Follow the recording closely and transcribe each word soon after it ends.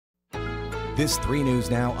This 3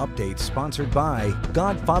 News Now update sponsored by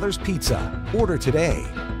Godfather's Pizza. Order today.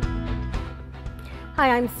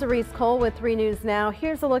 Hi, I'm Cerise Cole with 3 News Now.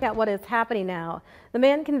 Here's a look at what is happening now. The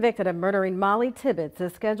man convicted of murdering Molly Tibbetts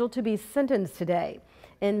is scheduled to be sentenced today.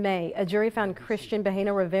 In May, a jury found Christian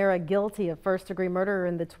Bahena Rivera guilty of first-degree murder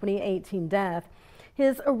in the 2018 death.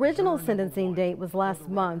 His original sentencing date was last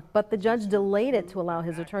month, but the judge delayed it to allow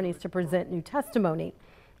his attorneys to present new testimony.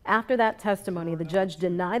 After that testimony, the judge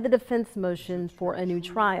denied the defense motion for a new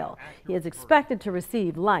trial. He is expected to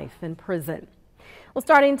receive life in prison. Well,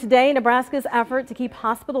 starting today, Nebraska's effort to keep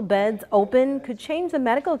hospital beds open could change the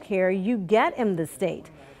medical care you get in the state.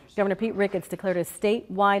 Governor Pete Ricketts declared a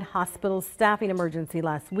statewide hospital staffing emergency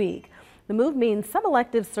last week. The move means some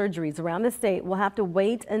elective surgeries around the state will have to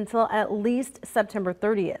wait until at least September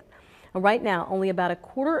 30th. Right now, only about a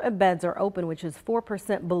quarter of beds are open, which is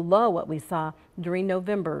 4% below what we saw during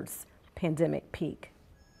November's pandemic peak.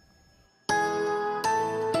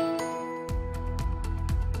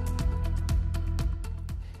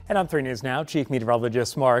 And on 3 News Now, Chief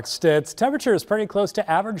Meteorologist Mark Stitz. Temperature is pretty close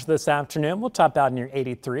to average this afternoon. We'll top out near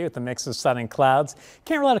 83 with a mix of sun and clouds.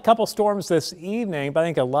 Can't rule out a couple storms this evening, but I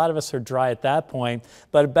think a lot of us are dry at that point.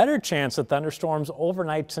 But a better chance of thunderstorms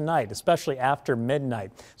overnight tonight, especially after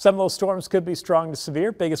midnight. Some of those storms could be strong to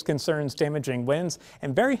severe. Biggest concerns, damaging winds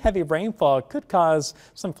and very heavy rainfall could cause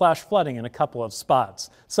some flash flooding in a couple of spots.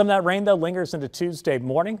 Some of that rain, though, lingers into Tuesday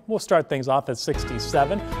morning. We'll start things off at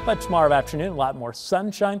 67, but tomorrow afternoon, a lot more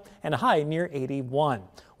sunshine and a high near 81.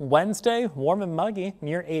 Wednesday, warm and muggy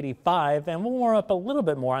near 85, and we'll warm up a little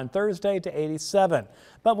bit more on Thursday to 87.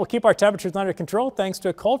 But we'll keep our temperatures under control thanks to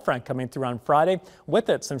a cold front coming through on Friday. With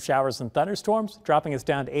it, some showers and thunderstorms, dropping us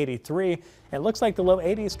down to 83. It looks like the low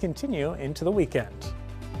 80s continue into the weekend.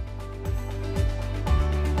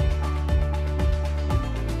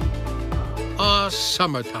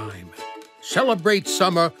 Summertime. Celebrate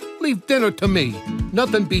summer, leave dinner to me.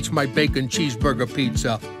 Nothing beats my bacon cheeseburger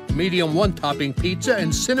pizza, medium 1-topping pizza,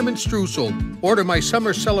 and cinnamon streusel. Order my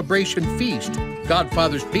summer celebration feast,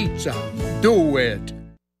 Godfather's Pizza. Do it.